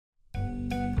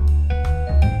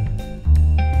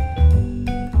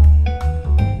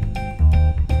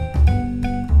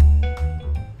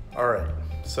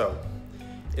So,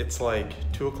 it's like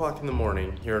 2 o'clock in the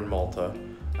morning here in Malta.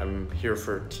 I'm here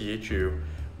for THU,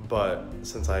 but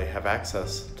since I have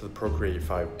access to the Procreate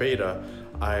 5 beta,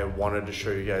 I wanted to show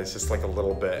you guys just like a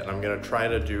little bit, and I'm gonna try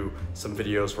to do some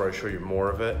videos where I show you more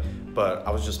of it, but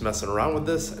I was just messing around with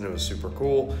this and it was super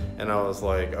cool, and I was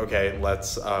like, okay,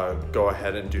 let's go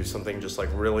ahead and do something just like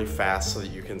really fast so that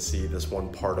you can see this one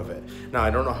part of it. Now, I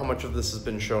don't know how much of this has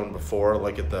been shown before,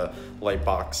 like at the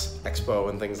Lightbox Expo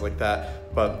and things like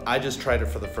that, but I just tried it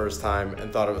for the first time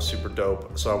and thought it was super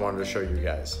dope, so I wanted to show you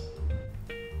guys.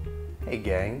 Hey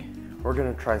gang. We're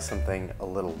gonna try something a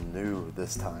little new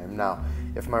this time. Now,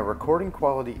 if my recording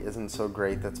quality isn't so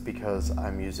great, that's because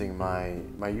I'm using my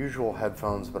usual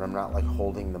headphones, but I'm not like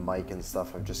holding the mic and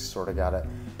stuff. I've just sort of got it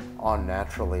on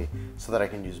naturally so that I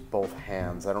can use both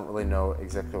hands. I don't really know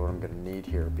exactly what I'm gonna need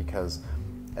here because,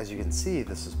 as you can see,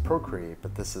 this is Procreate,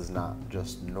 but this is not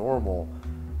just normal,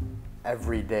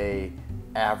 everyday,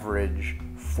 average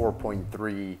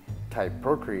 4.3 type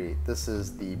Procreate. This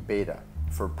is the beta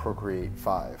for Procreate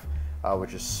 5.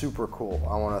 Which is super cool.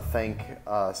 I want to thank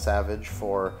Savage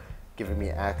for giving me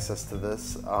access to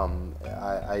this.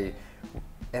 I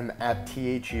am at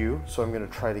THU, so I'm going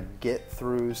to try to get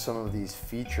through some of these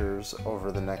features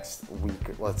over the next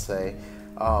week, let's say.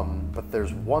 But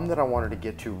there's one that I wanted to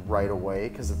get to right away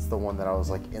because it's the one that I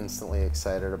was like instantly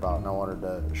excited about, and I wanted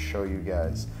to show you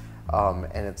guys.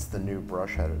 And it's the new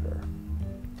brush editor.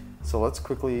 So let's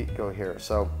quickly go here.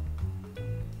 So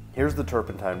here's the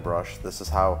Turpentine brush. This is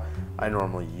how I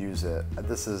normally use it.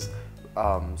 This is,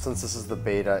 since this is the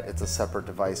beta, it's a separate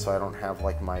device, so I don't have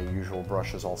like my usual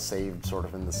brushes all saved sort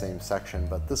of in the same section,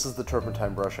 but this is the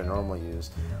Turpentine brush I normally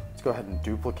use. Let's go ahead and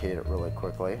duplicate it really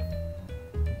quickly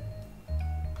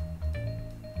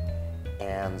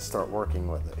and start working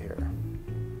with it here.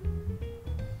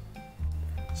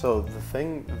 So the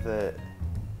thing that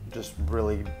just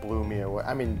really blew me away,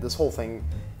 I mean, this whole thing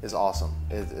is awesome.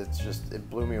 It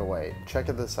blew me away. Check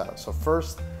this out. So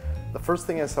the first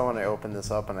thing I saw when I opened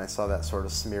this up and I saw that sort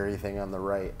of smeary thing on the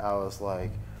right, I was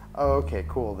like, oh, okay,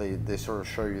 cool. They sort of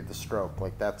show you the stroke.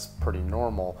 Like, that's pretty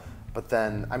normal. But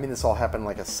then, I mean, this all happened in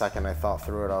like a second. I thought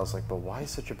through it. I was like, but why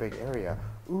such a big area?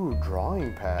 Ooh,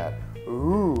 drawing pad.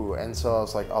 Ooh. And so I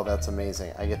was like, oh, that's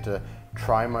amazing. I get to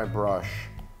try my brush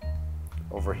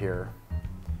over here,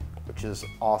 which is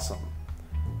awesome.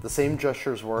 The same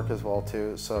gestures work as well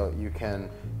too, so you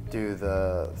can do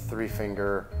the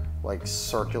 3-finger like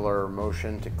circular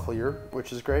motion to clear,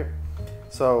 which is great.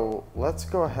 So let's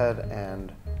go ahead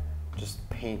and just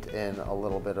paint in a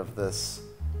little bit of this,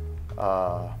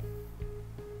 a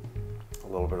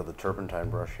little bit of the Turpentine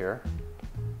brush here.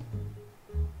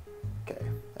 Okay,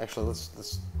 actually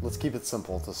let's keep it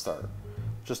simple to start.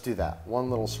 Just do that,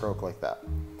 one little stroke like that.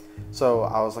 So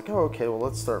I was like, oh, okay, well,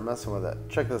 let's start messing with it.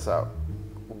 Check this out.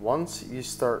 Once you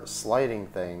start sliding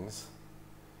things,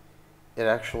 it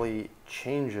actually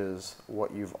changes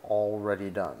what you've already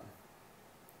done.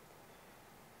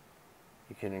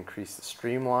 You can increase the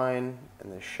streamline,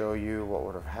 and they show you what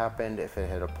would have happened if it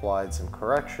had applied some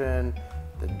correction,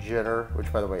 the jitter,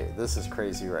 which, by the way, this is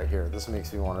crazy right here. This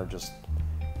makes me want to just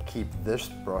keep this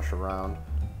brush around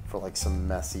for like some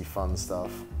messy fun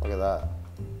stuff. Look at that.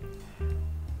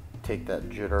 Take that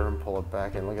jitter and pull it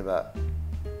back, and look at that.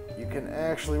 You can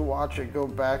actually watch it go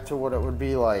back to what it would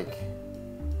be like.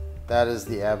 That is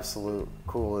the absolute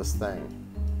coolest thing.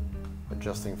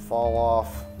 Adjusting fall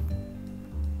off.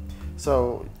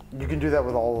 So you can do that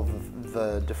with all of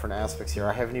the different aspects here.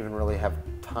 I haven't even really have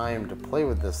time to play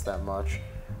with this that much,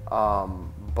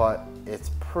 but it's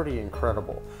pretty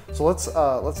incredible. So let's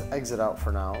exit out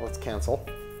for now. Let's cancel.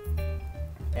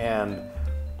 And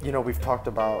you know, we've talked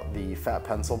about the fat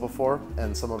pencil before,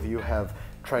 and some of you have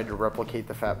tried to replicate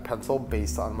the fat pencil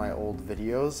based on my old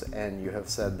videos, and you have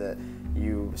said that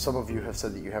some of you have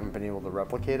said that you haven't been able to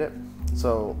replicate it.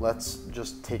 So let's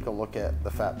just take a look at the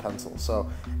fat pencil. So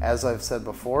as I've said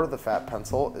before, the fat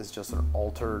pencil is just an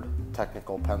altered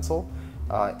technical pencil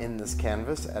in this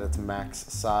canvas at its max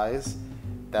size.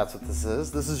 That's what this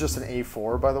is. This is just an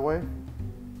A4, by the way.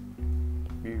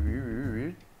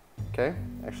 Okay,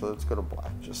 actually let's go to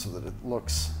black just so that it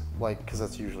looks like, because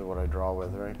that's usually what I draw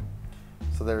with, right?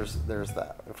 So there's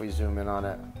that. If we zoom in on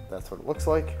it, that's what it looks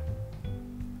like.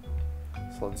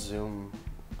 So let's zoom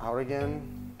out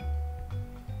again.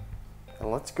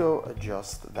 And let's go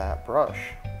adjust that brush.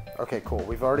 Okay, cool.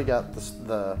 We've already got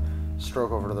the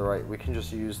stroke over to the right. We can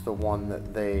just use the one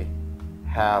that they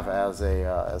have as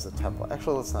a template.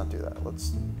 Actually, let's not do that.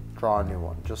 Let's draw a new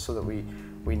one just so that we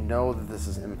know that this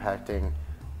is impacting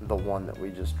the one that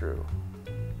we just drew.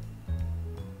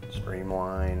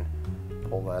 Streamline,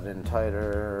 pull that in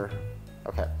tighter.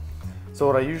 Okay, So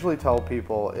what I usually tell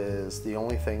people is the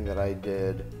only thing that I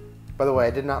did, by the way,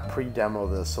 I did not pre-demo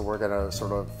this, so we're gonna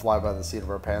sort of fly by the seat of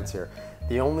our pants here.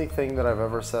 The only thing that I've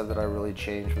ever said that I really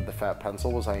changed with the fat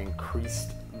pencil was I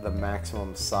increased the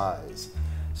maximum size.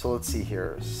 So let's see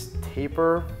here,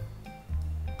 taper,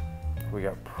 we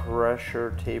got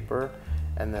pressure, taper,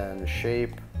 and then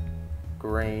shape,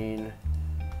 grain,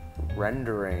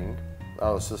 rendering.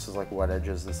 Oh, so this is like wet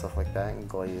edges and stuff like that, and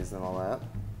glaze and all that.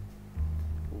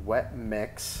 Wet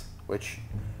mix, which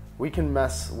we can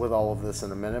mess with all of this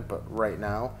in a minute, but right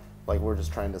now, like, we're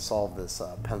just trying to solve this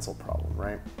pencil problem,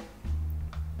 right?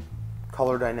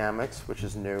 Color dynamics, which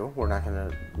is new. We're not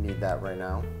gonna need that right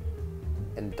now.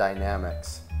 And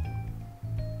dynamics.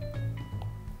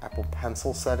 Apple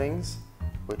Pencil settings,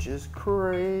 which is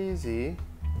crazy.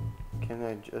 Can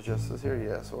I adjust this here?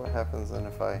 Yeah, so what happens then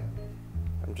if I'm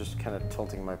just kind of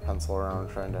tilting my pencil around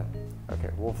trying to, okay,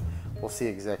 we'll see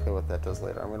exactly what that does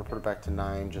later. I'm gonna put it back to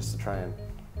 9 just to try and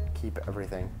keep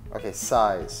everything. Okay,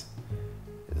 size.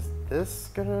 Is this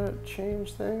gonna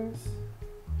change things?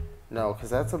 No, because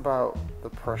that's about the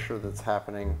pressure that's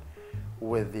happening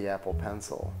with the Apple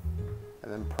Pencil.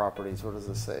 And then properties, what does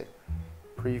this say?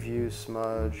 Preview,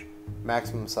 smudge,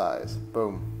 maximum size,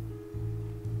 boom.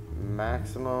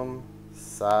 Maximum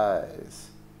size.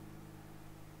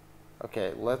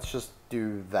 Okay, let's just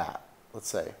do that, let's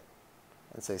say,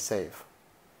 and say save.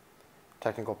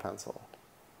 Technical pencil.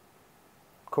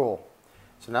 Cool.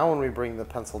 So now when we bring the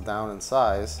pencil down in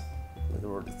size, it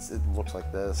looks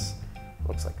like this,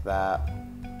 looks like that,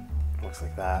 looks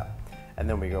like that, and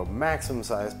then we go maximum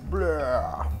size,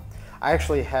 blah. I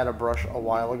actually had a brush a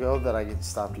while ago that I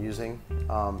stopped using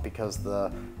because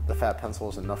the fat pencil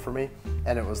was enough for me,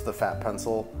 and it was the fat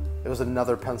pencil. It was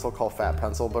another pencil called Fat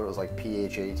Pencil, but it was like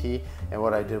PHAT, and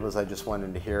what I did was I just went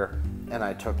into here and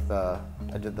I did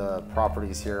the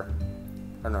properties here.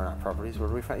 Oh no, not properties, where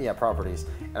do we find? Yeah, properties.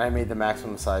 And I made the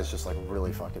maximum size just like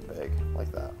really fucking big,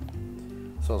 like that.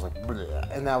 So I was like,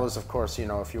 bleh. And that was, of course, you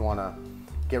know, if you wanna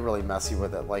get really messy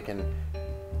with it, like in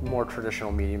more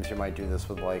traditional mediums, you might do this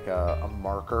with like a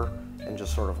marker and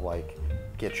just sort of like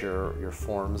get your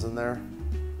forms in there.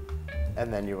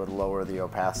 And then you would lower the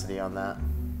opacity on that.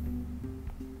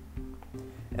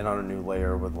 And on a new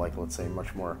layer with, like, let's say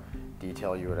much more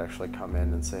detail, you would actually come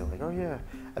in and say like, oh yeah,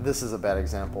 this is a bad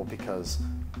example because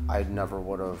I never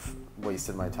would have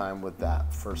wasted my time with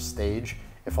that first stage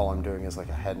if all I'm doing is like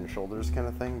a head and shoulders kind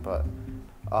of thing. But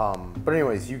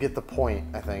anyways, you get the point,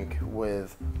 I think,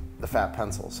 with the fat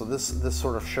pencil. So this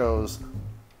sort of shows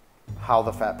how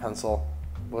the fat pencil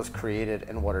was created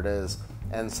and what it is.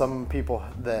 And some people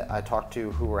that I talked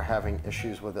to who were having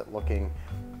issues with it looking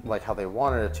like how they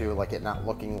wanted it to, like it not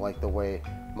looking like the way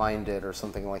mine did or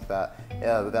something like that,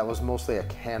 that was mostly a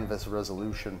canvas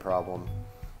resolution problem.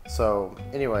 So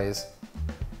anyways,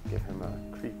 give him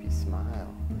a creepy smile.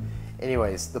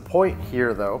 Anyways, the point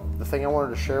here though, the thing I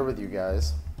wanted to share with you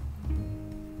guys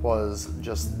was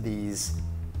just these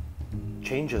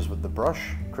changes with the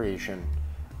brush creation.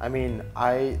 I mean,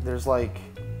 there's like,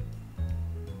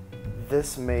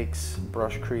 this makes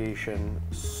brush creation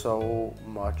so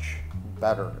much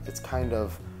better. It's kind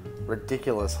of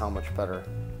ridiculous how much better.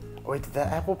 Wait, did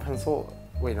that Apple Pencil,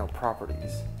 wait, no,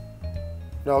 properties.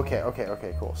 No,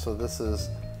 okay, cool. So this is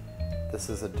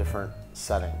a different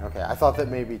setting. Okay, I thought that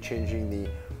maybe changing the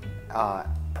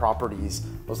properties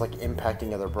was like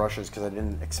impacting other brushes because I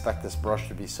didn't expect this brush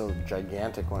to be so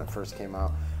gigantic when it first came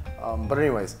out. But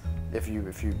anyways, if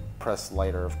you press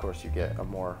lighter, of course you get a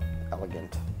more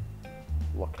elegant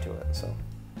look to it.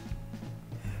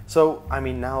 So I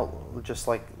mean, now just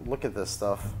like look at this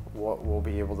stuff, what we'll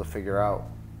be able to figure out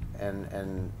and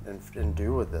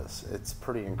do with this. It's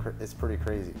pretty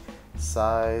crazy.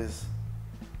 Size,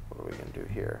 what are we gonna do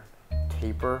here?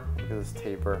 Taper, look at this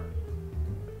taper.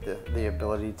 The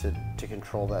ability to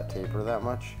control that taper that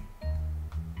much.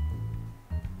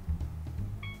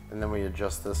 And then we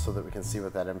adjust this so that we can see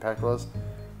what that impact was.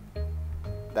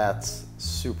 That's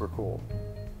super cool.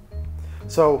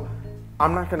 So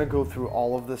I'm not gonna go through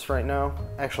all of this right now.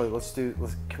 Actually,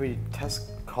 can we test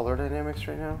color dynamics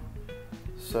right now?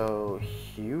 So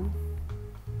hue,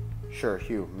 sure,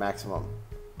 hue, maximum,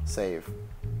 save.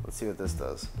 Let's see what this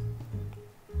does.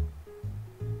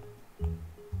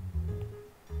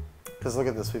 Because look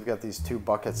at this, we've got these two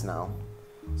buckets now.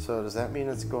 So does that mean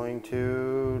it's going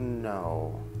to,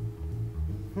 no.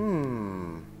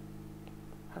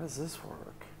 How does this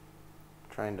work? I'm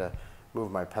trying to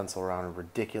move my pencil around in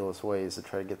ridiculous ways to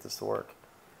try to get this to work.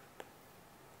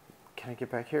 Can I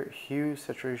get back here? Hue,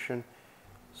 saturation,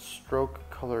 stroke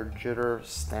color jitter,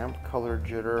 stamp color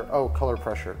jitter. Oh, color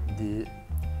pressure.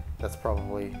 That's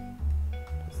probably,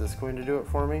 does this going to do it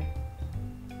for me?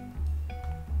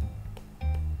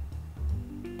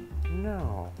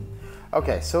 No.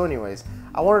 Okay, so anyways,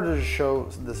 I wanted to show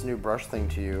this new brush thing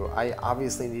to you. I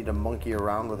obviously need to monkey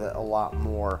around with it a lot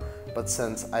more, but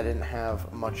since I didn't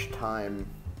have much time,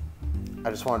 I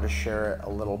just wanted to share it a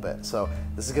little bit. So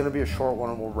this is gonna be a short one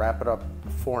and we'll wrap it up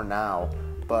for now,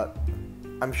 but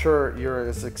I'm sure you're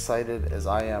as excited as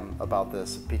I am about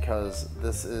this because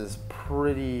this is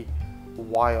pretty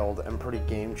wild and pretty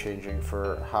game-changing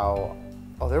for how,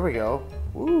 oh, there we go.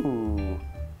 Ooh.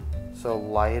 So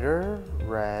lighter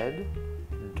red,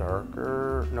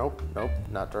 darker, nope,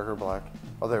 not darker black.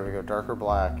 Oh, there we go, darker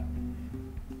black.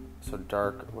 So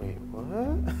dark, wait,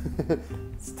 what?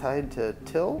 It's tied to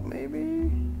tilt,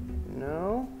 maybe?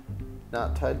 No,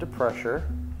 not tied to pressure.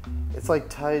 It's like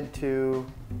tied to,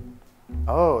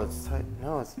 oh, it's tied,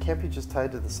 no, it can't be just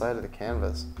tied to the side of the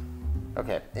canvas.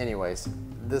 Okay, anyways,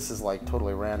 this is like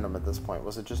totally random at this point.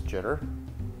 Was it just jitter?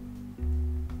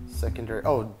 Secondary,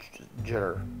 oh,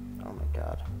 jitter. Oh my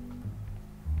God.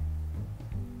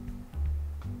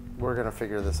 We're gonna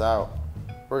figure this out.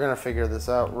 We're gonna figure this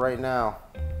out right now.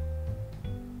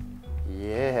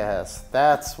 Yes,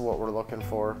 that's what we're looking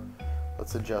for.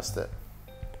 Let's adjust it.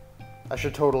 I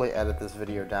should totally edit this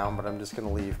video down, but I'm just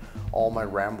gonna leave all my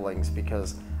ramblings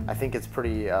because I think it's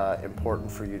pretty important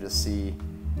for you to see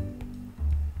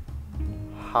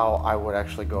how I would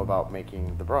actually go about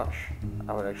making the brush.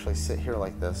 I would actually sit here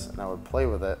like this and I would play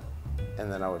with it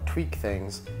and then I would tweak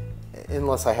things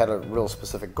unless I had a real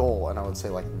specific goal and I would say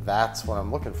like, that's what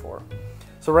I'm looking for.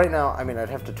 So right now, I mean, I'd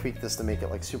have to tweak this to make it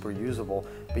like super usable,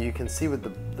 but you can see with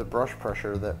the brush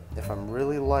pressure that if I'm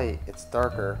really light, it's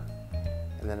darker,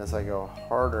 and then as I go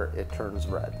harder, it turns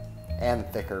red and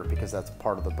thicker because that's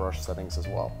part of the brush settings as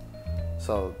well.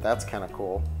 So that's kind of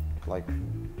cool. Like,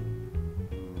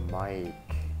 Mike.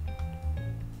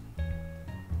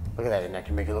 Look at that, and I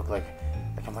can make it look like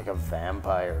I'm like a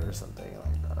vampire or something.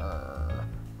 Like, a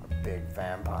big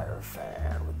vampire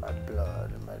fan with my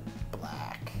blood and my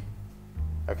black.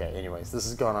 Okay, anyways, this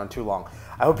has gone on too long.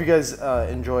 I hope you guys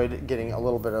enjoyed getting a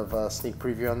little bit of a sneak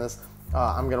preview on this.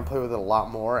 I'm gonna play with it a lot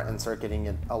more and start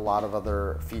getting a lot of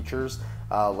other features,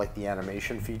 like the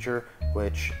animation feature,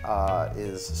 which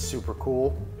is super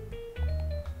cool.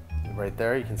 Right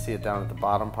there, you can see it down at the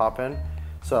bottom pop in.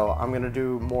 So I'm gonna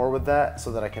do more with that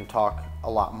so that I can talk a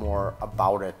lot more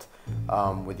about it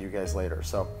with you guys later.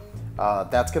 So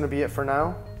that's gonna be it for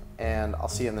now, and I'll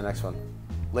see you in the next one.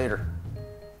 Later.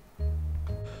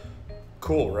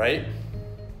 Cool, right?